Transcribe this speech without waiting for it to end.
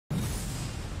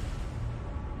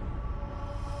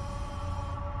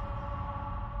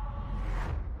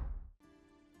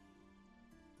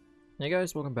Hey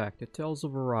guys, welcome back to Tales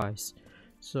of Arise.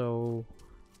 So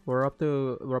we're up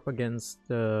against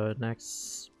the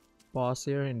next boss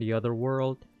here in the other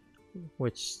world,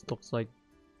 which looks like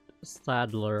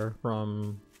Sadler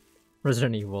from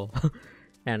Resident Evil.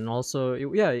 And also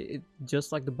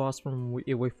just like the boss from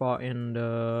we fought in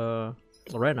the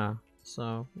arena.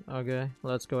 So okay,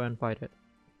 let's go and fight it.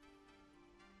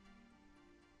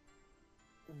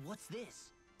 What's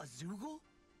this? A Zoogle?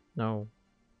 No.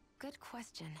 Good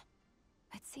question.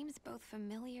 It seems both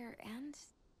familiar and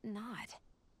not.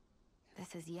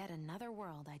 This is yet another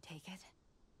world, I take it.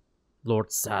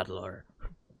 Lord Sadler.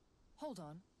 Hold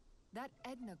on. That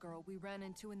Edna girl we ran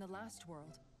into in the last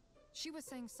world. She was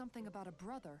saying something about a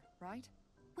brother, right?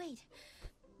 Wait,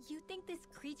 you think this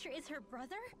creature is her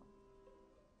brother?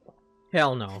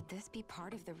 Hell no. Could this be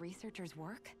part of the researcher's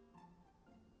work?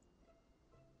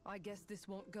 I guess this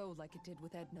won't go like it did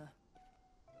with Edna.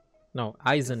 No,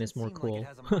 Eisen is more cool. Like it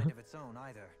has a mind of its own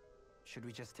either. Should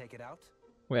we just take it out?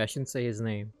 Wait, I shouldn't say his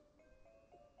name.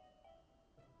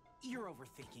 You're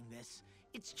overthinking this.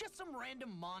 It's just some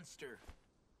random monster.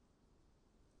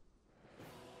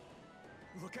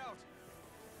 Look out!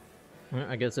 Well,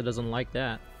 I guess it doesn't like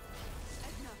that.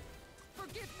 Edna,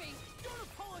 forgive me! Don't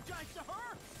apologize to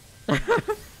her!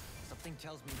 Something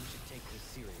tells me we should take this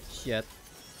seriously. Shit.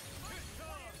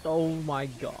 Oh my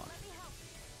god.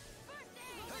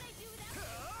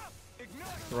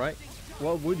 Right?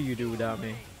 What would you do without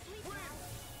me?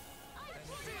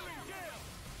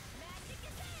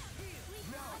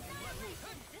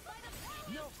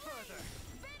 No further!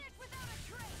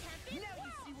 Now you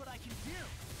see what I can do!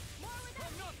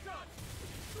 I'm not done!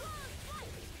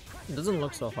 It doesn't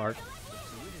look so hard. The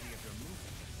fluidity of your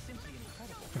movement is simply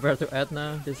incredible. Compared to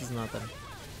Edna, this is nothing.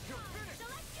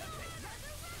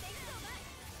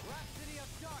 Rhapsody of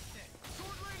Darkness!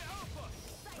 Sword Lane Alpha!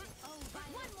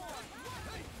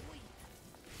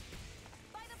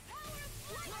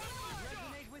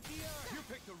 Resonate with the earth! You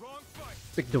picked the wrong fight!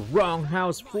 Pick the wrong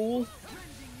house, fool!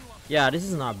 Yeah, this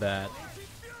is not bad.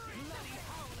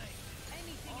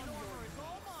 Anything in order is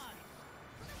all mine!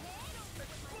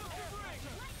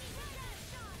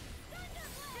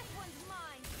 This one's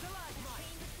mine.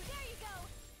 There you go.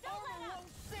 Don't let up.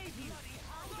 Won't save you!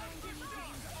 I'm going to need to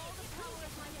use all the power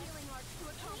of my healing arts to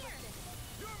accomplish this.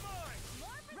 You're mine!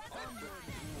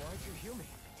 Why'd you heal me?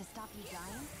 To stop you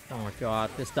dying? Oh my god,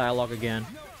 this dialogue again.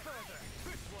 No further!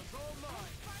 This one's all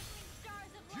mine!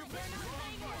 Stars of You light. better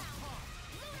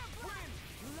Wind!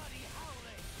 Bloody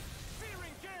howling!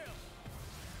 Searing gale!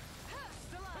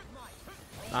 Stalagmite!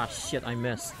 Ah shit, I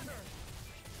missed.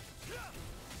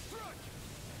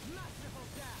 Masterful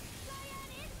dash!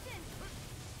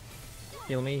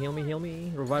 Heal me, heal me, heal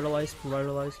me. Revitalize,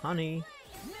 revitalize. Honey.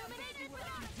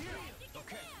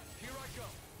 Okay, here I go!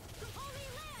 Holy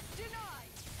land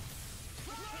denied.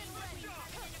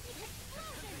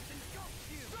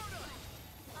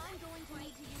 I'm going to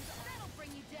need to use all. That'll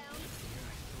bring you down.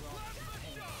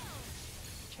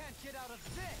 Can't get out of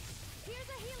this! Here's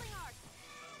a healing art.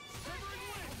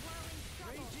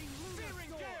 Raging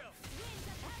Searing gale!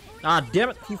 Ah damn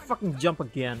it, he fucking jump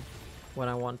again when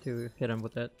I want to hit him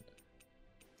with it.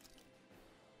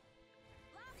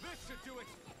 This should do it!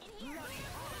 Bloody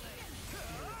howling!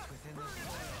 Within this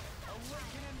world,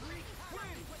 awaken and wreak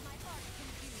wind!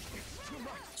 It's too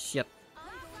much! Shit.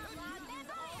 Everlasting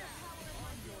darkness!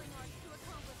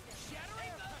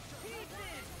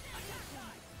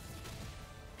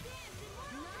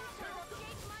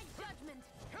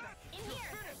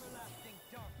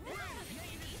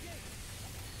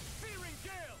 Searing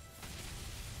gale!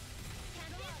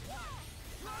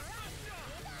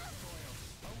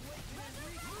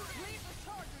 Leave the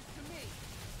chargers to me!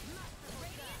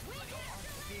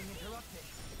 Being interrupted.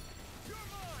 You're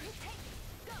mine! Can you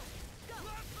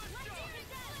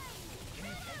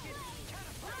take it?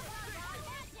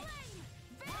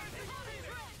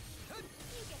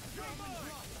 You're mine!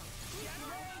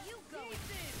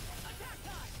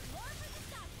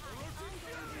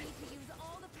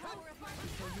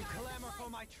 Until you clamor for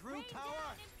my true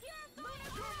power!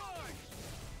 You're mine!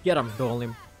 Get him,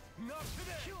 Dolim. Not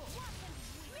today!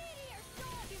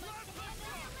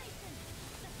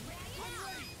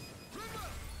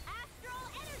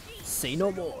 Say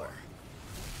no more.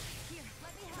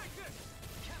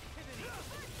 Captivity!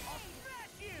 I'll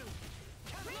smash you!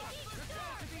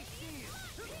 Prepare to be sealed!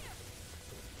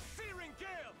 Searing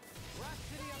gale!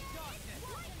 Rhapsody of darkness!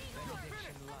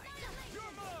 Benediction light!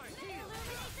 You're mine!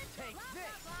 Take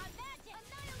this!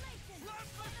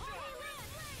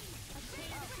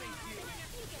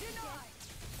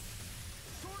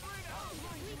 Sword Lane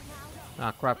Alpha!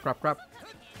 Ah crap, crap, crap.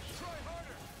 Try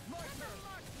harder! My turn!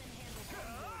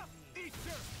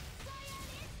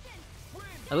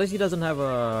 At least he doesn't have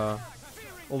a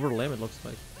overlimit, looks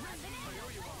like.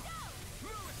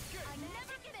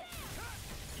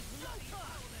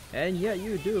 And yeah,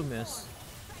 you do miss.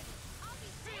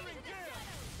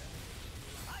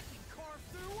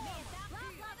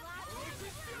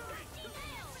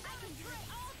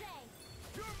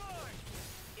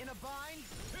 In a bind?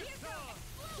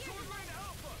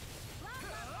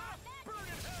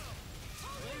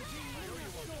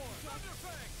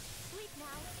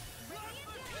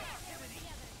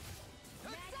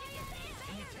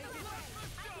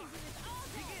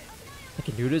 I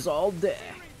can do this all day.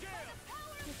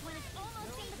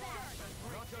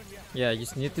 Yeah, you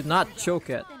just need to not choke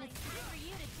it.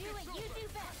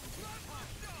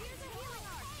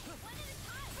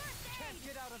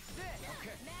 Get out of this!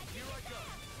 Okay, here I go!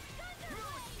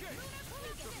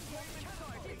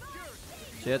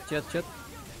 Shit, shit, shit.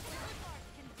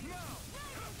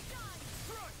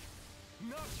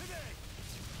 Not today!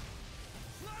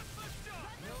 Slap the shot!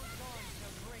 No time to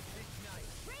break this night!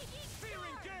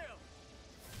 Searing gale!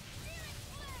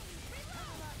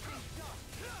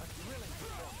 A thrilling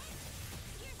performance!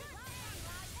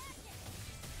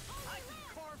 I can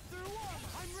carve through armor!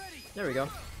 I'm ready! There we go.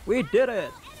 We did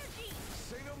it!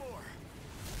 Say no more!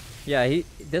 Yeah,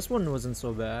 this one wasn't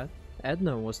so bad.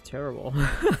 Edna was terrible.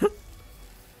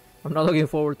 I'm not looking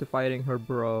forward to fighting her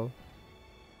bro.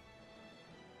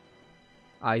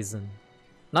 Aizen.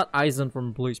 Not Aizen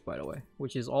from Bleach, by the way,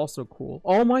 which is also cool.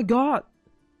 Oh my god!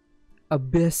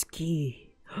 Abyss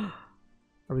Key.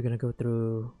 Are we gonna go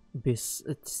through Abyss,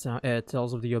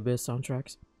 Tales of the Abyss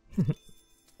soundtracks?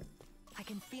 I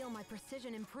can feel my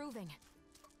precision improving.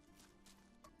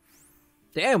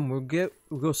 Damn, we'll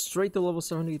go straight to level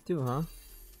 72, huh?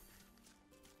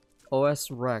 OS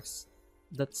Rex.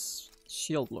 That's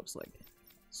shield looks like.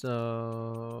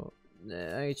 So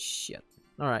shit.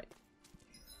 Alright.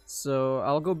 So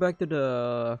I'll go back to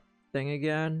the thing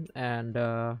again and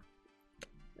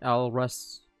I'll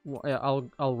rest.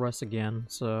 I'll rest again.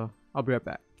 So I'll be right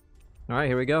back. Alright,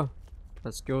 here we go.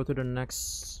 Let's go to the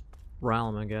next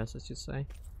realm, I guess I should say.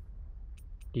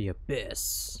 The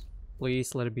Abyss.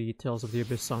 Please let it be Tales of the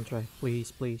Abyss soundtrack.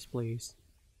 Please, please, please.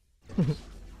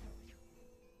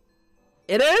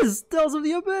 It is Tales of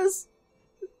the Abyss!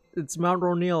 It's Mount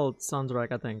Ronil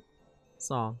soundtrack, I think.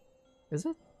 Song. Is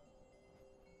it?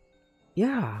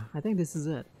 Yeah, I think this is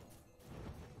it.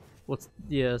 What's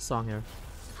the song here?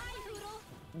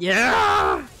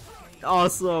 Yeah!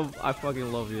 Awesome! I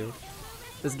fucking love you.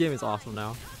 This game is awesome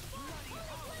now.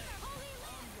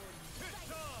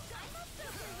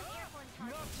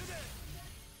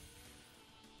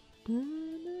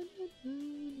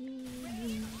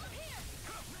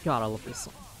 God, I love this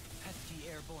song. Pesky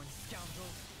airborne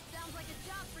scoundrels! Sounds like a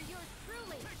job for yours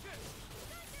truly.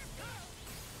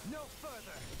 No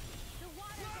further! The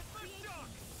water of creation.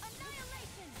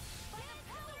 Annihilation. By the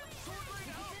power of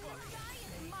It's in the sky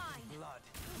is mine. Blood!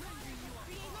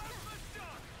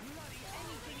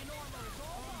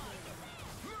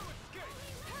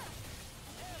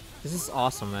 This is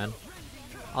awesome, man.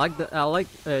 I like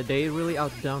they really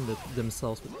outdone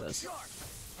themselves with this.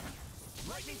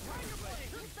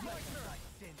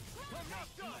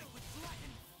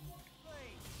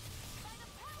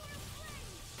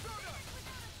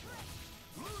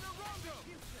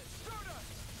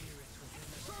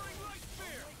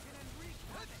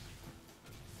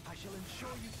 I shall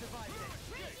ensure you survive this!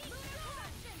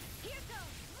 Here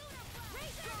goes.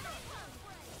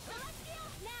 Celestial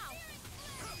now.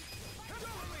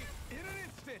 In an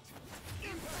instant!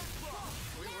 Impact cross!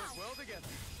 We work well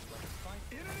together!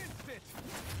 In an instant!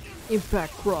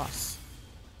 Impact Cross.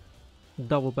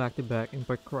 Double back to back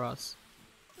Impact Cross.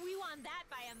 We won that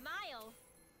by a mile.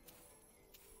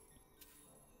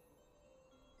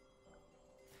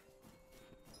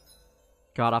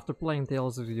 God, after playing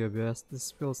Tales of the Abyss,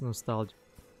 this feels nostalgic.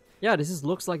 Yeah,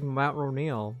 looks like Mount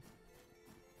Ronil.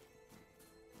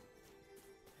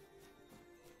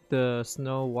 The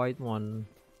Snow White one.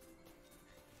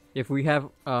 If we have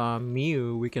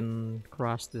Mew, we can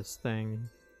crush this thing.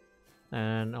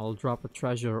 And I'll drop a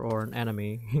treasure or an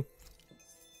enemy.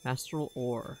 Astral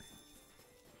Ore.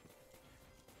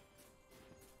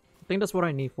 I think that's what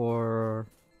I need for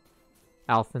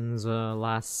Alphen's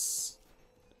last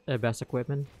best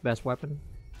equipment, best weapon.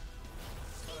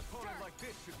 An opponent like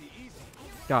this should be easy.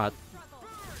 God,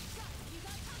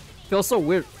 feels so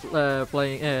weird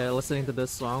listening to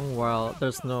this song while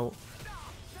there's no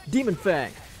Demon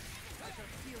Fang,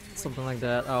 something like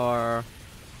that, or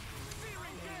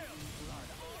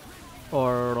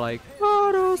like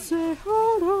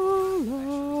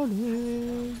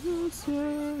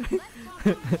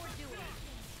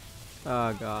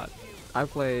oh God. I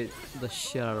played the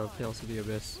shit out of Tales of the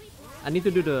Abyss. I need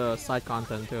to do the side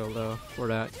content too, though, for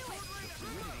that.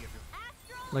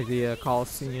 Like the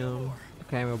Coliseum, the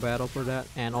cameo battle for that,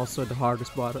 and also the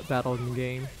hardest battle in the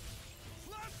game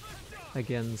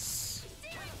against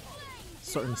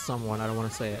certain someone. I don't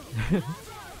want to say it.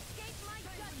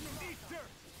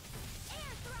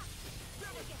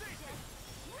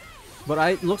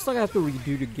 But looks like I have to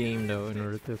redo the game though in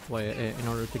order to play it, in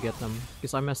order to get them,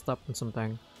 because I messed up on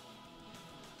something.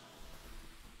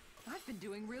 I've been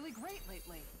doing really great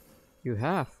lately. You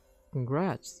have.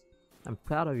 Congrats. I'm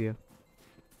proud of you.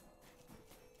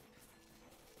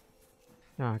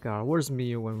 Oh god, where's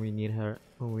Miu when we need her?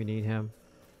 When we need him?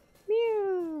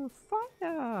 Miu,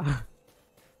 fire!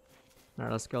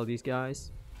 Alright, let's kill these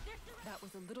guys. That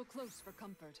was a little close for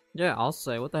comfort. Yeah, I'll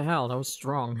say. What the hell? That was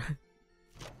strong.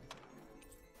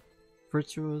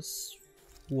 Virtuous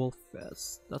Wolf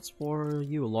Fest. That's for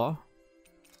you, Law.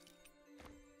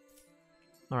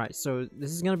 Alright, so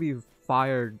this is gonna be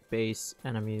fire base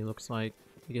enemy, looks like.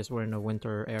 I guess we're in the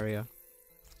winter area.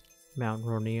 Mount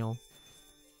Ronil.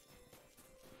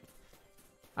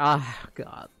 Ah,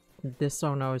 god. This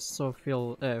song now is so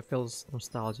feels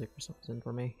nostalgic or something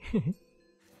for me.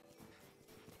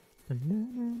 I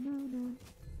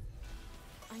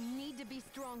need to be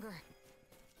stronger.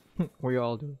 We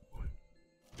all do.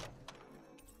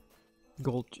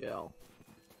 Gold gel.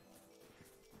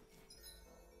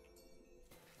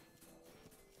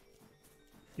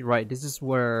 You're right, this is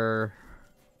where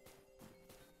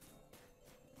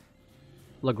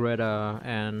Lagreta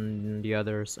and the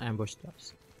others ambushed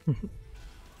us.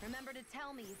 Remember to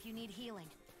tell me if you need healing.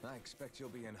 I expect you'll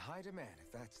be in high demand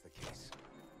if that's the case.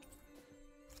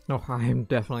 No, I'm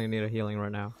definitely need a healing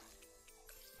right now.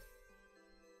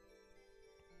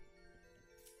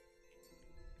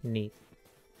 Neat.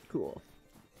 Cool.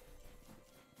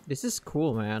 This is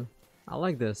cool, man. I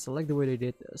like this. I like the way they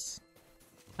did this.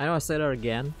 I know I said that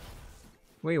again.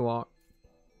 Wait, what?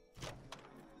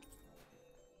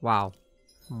 Wow.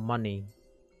 Money.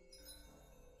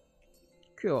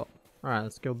 Cool. Alright,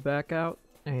 let's go back out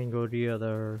and go to the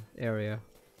other area.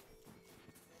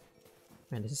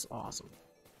 Man, this is awesome.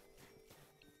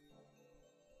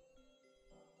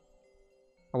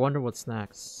 I wonder what's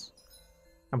next.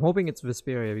 I'm hoping it's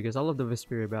Vesperia because I love the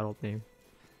Vesperia battle theme.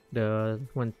 The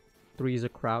when 3 is a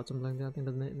crowd, something like that. I think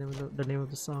the name of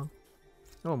the song.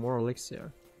 Oh, more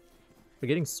elixir. We're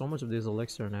getting so much of this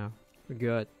elixir now. We're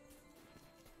good.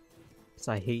 Cause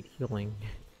I hate healing.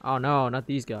 Oh no, not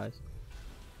these guys.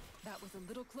 That was a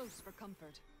little close for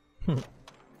comfort.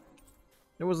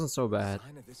 It wasn't so bad.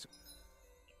 Sign of this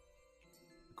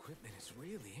equipment is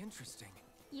really interesting.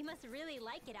 You must really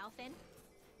like it, Alphen.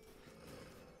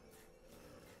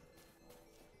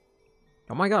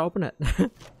 Oh my god, open it.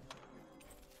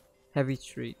 Heavy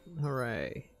treat.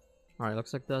 Hooray. Alright,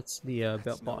 looks like that's the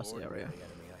That's no boss ordinary area.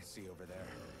 enemy I see over there.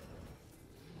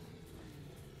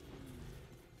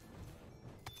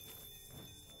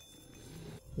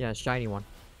 Yeah, shiny one.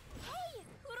 Hey!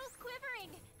 Poodle's quivering!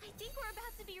 I think we're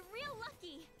about to be real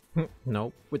lucky!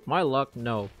 Nope. With my luck,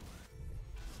 no.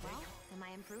 Well, am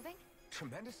I improving?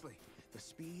 Tremendously. The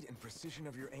speed and precision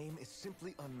of your aim is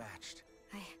simply unmatched.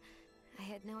 I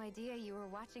had no idea you were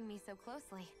watching me so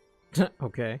closely.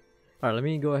 Okay. Alright, let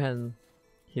me go ahead and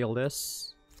heal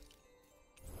this.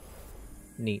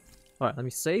 Neat. Alright, let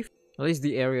me save. At least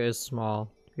the area is small,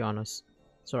 to be honest.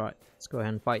 It's alright. Let's go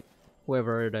ahead and fight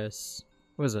whoever it is.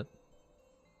 Who is it?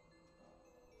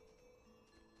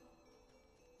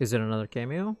 Is it another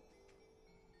cameo?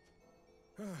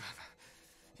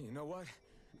 You know what?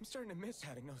 I'm starting to miss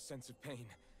having no sense of pain.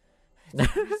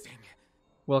 It's freezing.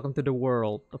 Welcome to the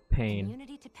world of pain.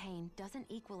 Immunity to pain doesn't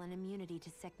equal an immunity to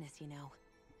sickness, you know.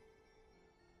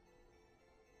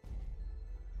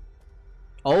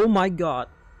 Oh my god.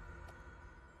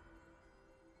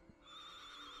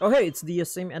 Oh hey, it's the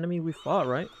same enemy we fought,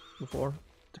 right? Before.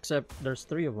 Except there's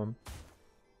 3 of them.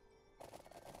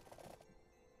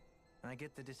 I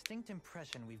get the distinct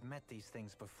impression we've met these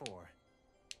things before.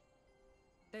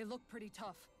 They look pretty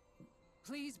tough.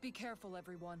 Please be careful,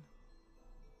 everyone.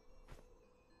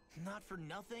 Not for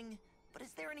nothing, but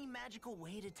is there any magical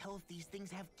way to tell if these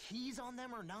things have keys on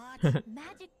them or not?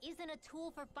 Magic isn't a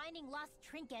tool for finding lost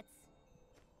trinkets.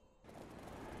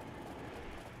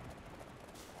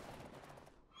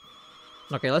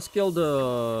 Okay, let's kill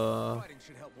the... Fighting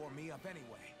should help warm me up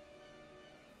anyway.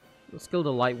 Let's kill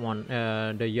the light one,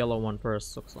 the yellow one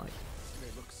first, looks like.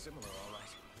 They look similar, all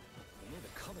right. Only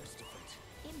the color's different.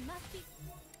 It must be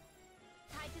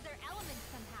tied to their elements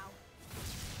somehow.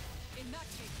 In that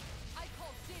case, I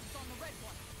call dibs on the red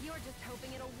one. You're just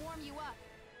hoping it'll warm you up.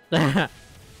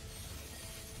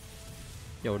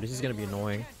 Yo, this is gonna be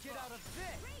annoying. Can't get out of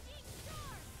this.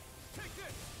 Take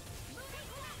this.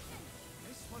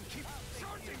 This one keeps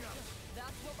charging up.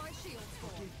 That's what my shield's for.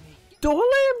 Give me. Don't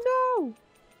let him know!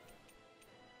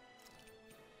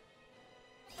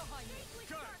 Behind me.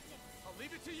 Got it. I'll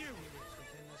leave it to you.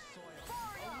 Within the soil.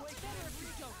 Better if you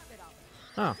don't fit up.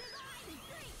 Oh.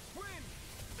 Win.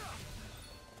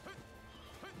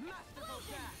 Masterful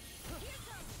dash.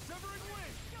 Severing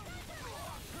wing.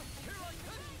 Here I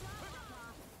come.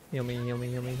 Heal me, heal me,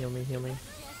 heal me, heal me, heal me.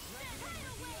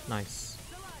 Nice.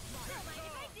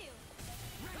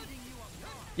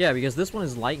 Yeah, because this one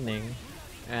is lightning,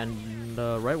 and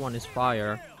the right one is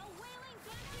fire.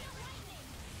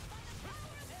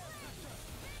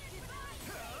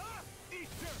 Eat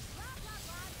dirt.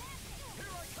 Here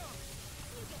I come.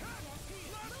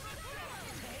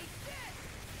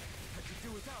 I could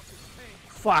do without this pain.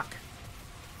 Fuck!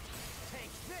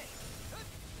 Take this.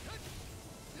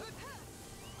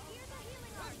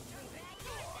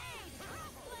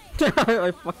 I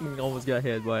fucking almost got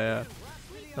hit by a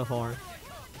horn.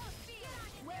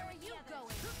 Where are you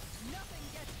going? Nothing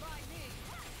gets by me.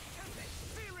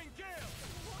 Searing gale.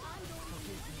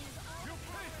 You'll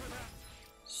pay for that.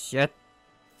 Shit!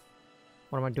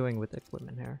 What am I doing with the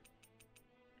equipment here?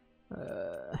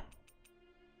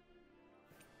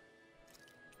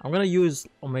 I'm gonna use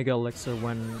Omega Elixir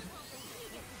when...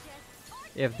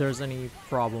 if there's any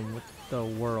problem with the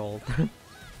world.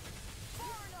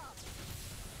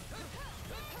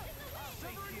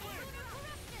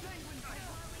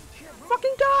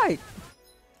 Fucking died!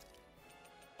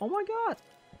 Oh my god!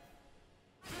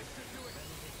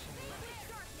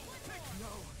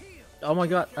 Oh my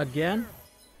god, again?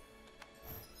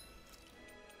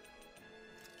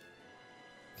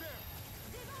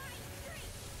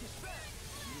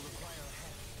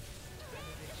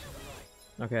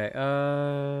 Okay,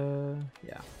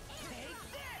 yeah.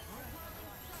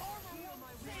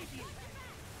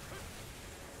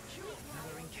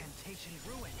 Another incantation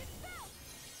ruined.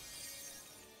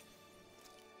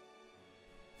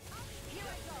 Here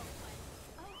I go.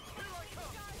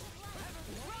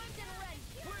 Primed and ready.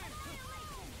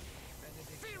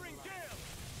 Searing gale.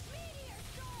 Meteor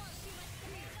storm.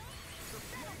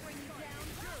 That'll bring you down.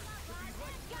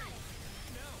 Got it.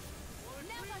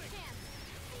 Now's our chance.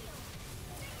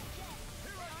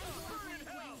 I'm going to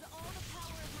use all the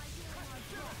power of my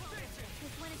healing arts.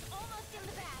 This one is almost in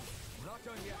the bag. We're not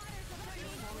done yet.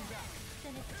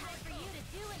 Then it's time for you to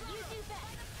do what you do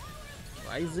best.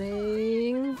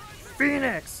 Rising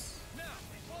Phoenix! Now,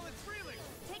 while it's reeling.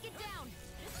 Take it down.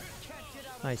 Can't get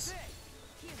out of Nice. this.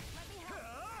 Here, let me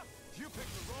help. You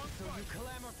picked the wrong So you fight.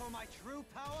 clamor for my true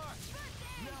power?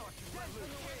 Now I can let loose.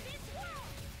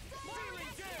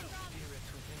 Searing gale. Spirits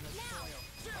within the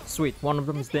soil. Sweet, one of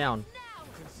them is down. Now.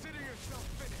 Consider yourself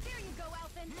finished. There you go,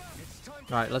 Alvin. It's time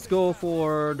to Alright, let's go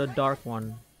for the dark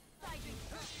one.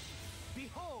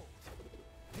 Behold!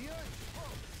 The earth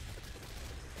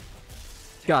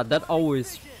God, that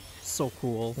always so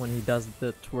cool when he does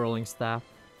the twirling staff.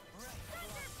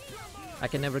 I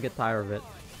can never get tired of it.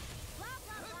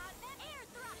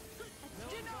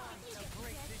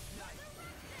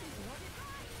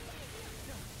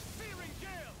 searing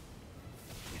gale.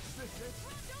 Is this it?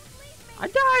 I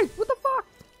died! What the fuck?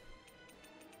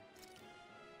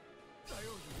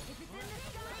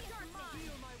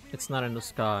 It's not in the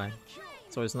sky,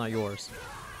 so it's not yours.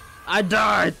 I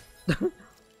died!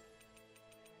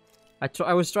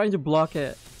 I was trying to block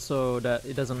it so that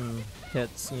it doesn't hit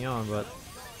Sion, but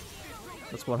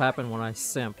that's what happened when I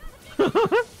simp.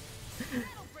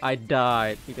 I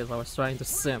died because I was trying to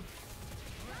simp.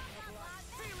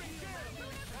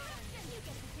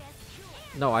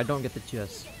 No, I don't get the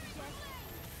gist.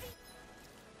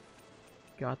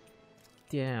 God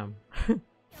damn.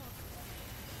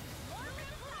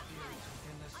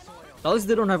 At least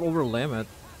they don't have over limit.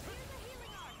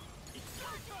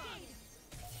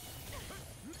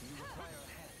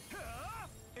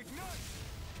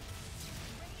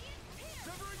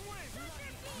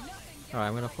 Alright,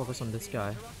 I'm gonna focus on this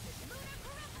guy.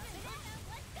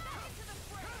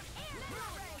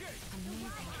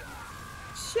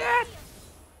 Shit!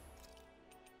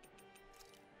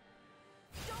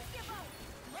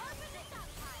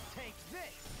 Take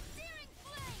this!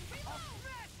 I'll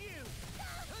smash you!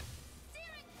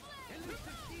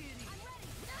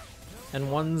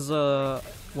 And once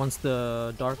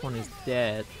the dark one is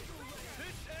dead,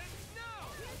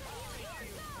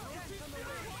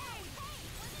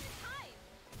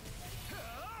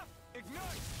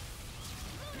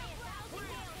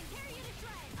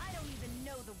 I don't even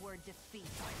know the word defeat.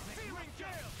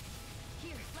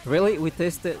 really we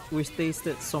tasted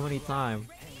so many times.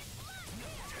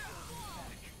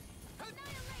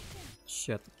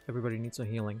 shit. Everybody needs a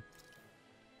healing.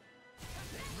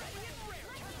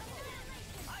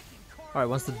 Alright,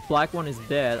 once the black one is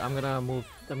dead, I'm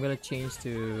gonna change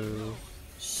to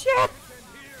shit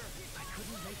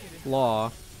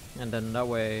Law, and then that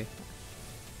way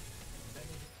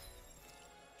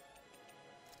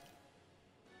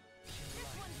This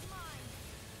one's mine.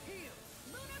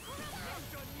 Lunar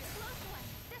corruption. Close one.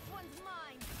 This one's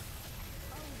mine.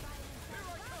 Oh,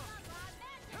 violence.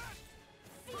 Magic.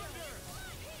 Seal it. Get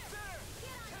on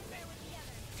in there with the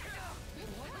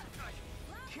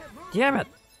others. damn it!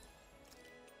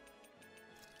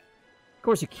 Of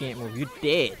course you can't move, you're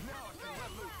dead.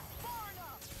 Far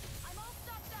enough. I'm all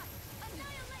stopped up.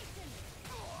 Annihilation.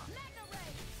 Mega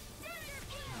ray. Desert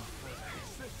kill.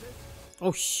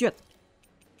 Oh shit!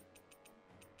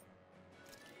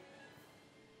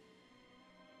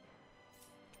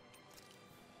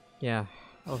 Yeah,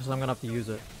 obviously I'm gonna have to use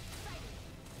it.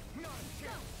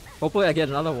 Hopefully I get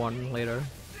another one later.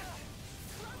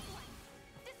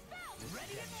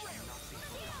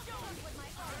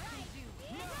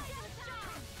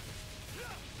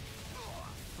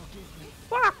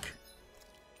 Fuck!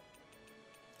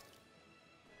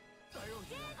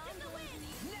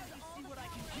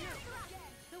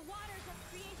 The waters of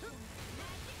creation.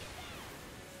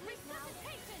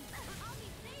 Resuscitation. I'll be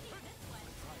saving this one.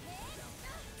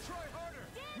 Try harder.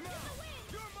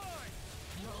 You're mine.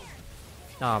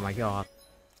 Oh my god.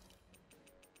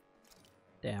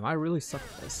 Damn, I really suck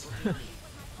at this.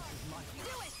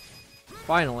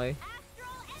 Finally. Astral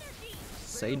energy.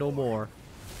 Say no more.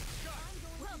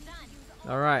 Well done.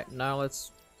 Alright, now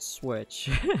let's switch.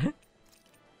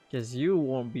 Cause you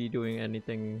won't be doing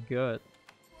anything good.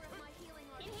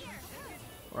 In here.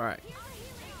 Alright.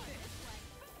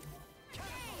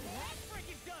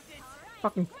 Freaking does it.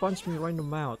 Fucking punch me right in the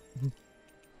mouth.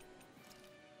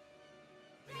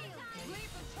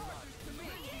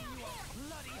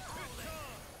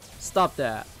 Stop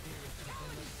that.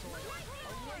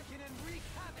 Awaken and wreak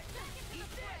havoc. Eat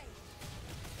this.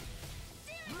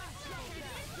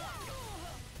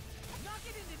 Knock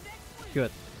it into next week.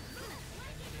 Good.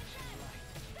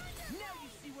 Now you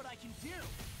see what I can do. Here.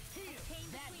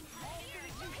 That's all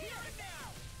finished. You hear it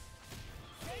now.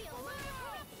 Seal. Lunar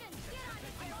corruption. Get on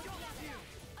it. I got you.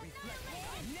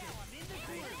 Annihilation. Now I'm in the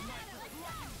groove. My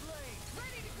flying blade.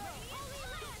 Ready to go.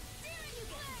 Holy land. There you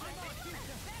go. I'm on you.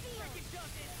 Freaking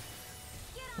does it.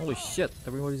 Holy shit,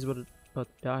 everybody's about to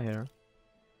die here.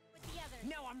 With the others.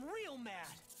 Now I'm real mad.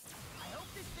 I hope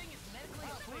this thing is medically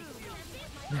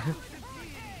approved.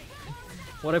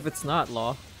 What if it's not,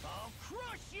 Law? I'll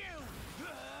crush you!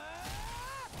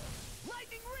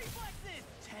 Lightning reflexes!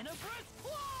 Tenebrous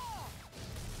claw!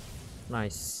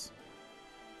 Nice.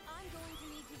 I'm going to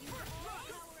need to use all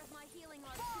the power of my healing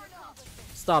arts to accomplish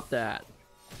this. Stop that.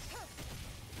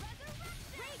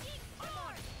 Raging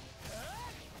sword.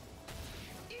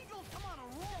 Eagle, come on a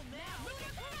roll now!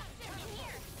 Lunar corruption. In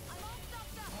here. I'm all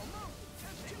stopped up.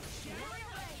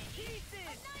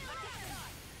 Pieces!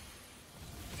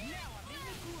 Now I'm in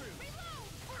the groove!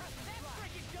 That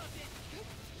freaking does it!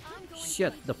 I'm going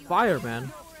Shit, to the use fireman. the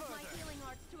power of my healing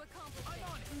arts to accomplish I'm this.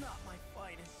 on it! Not my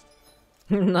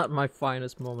finest. Not my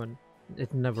finest moment.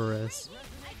 It never is.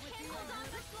 I can't hold on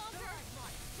much longer.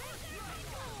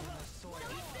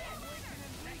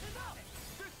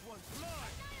 This one's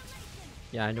mine!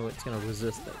 Yeah, I know it's gonna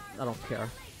resist it. I don't care. I'm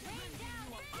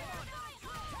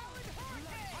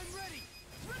ready!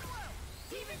 Riddle out!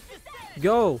 Demons descend!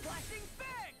 Go! Flashing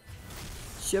fang!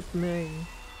 Shipping.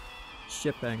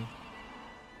 Shipping.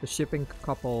 The shipping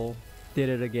couple did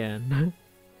it again.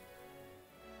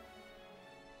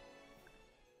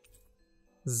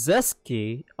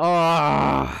 Zeski?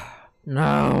 Ah,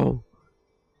 no.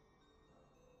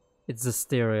 It's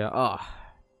Hysteria. Ah,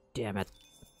 damn it.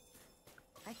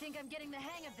 I think I'm getting the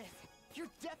hang of this. You're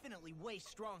definitely way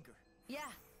stronger. Yeah,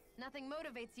 nothing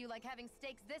motivates you like having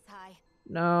stakes this high.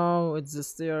 No, it's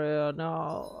Hysteria.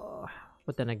 No.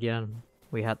 But then again,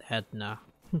 we had Edna.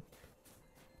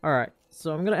 Alright,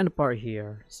 so I'm gonna end the part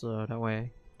here. So that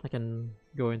way I can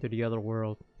go into the other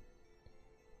world.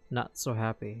 Not so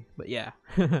happy, but yeah.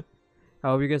 I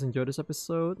hope you guys enjoyed this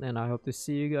episode, and I hope to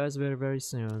see you guys very, very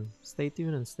soon. Stay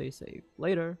tuned and stay safe.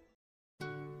 Later!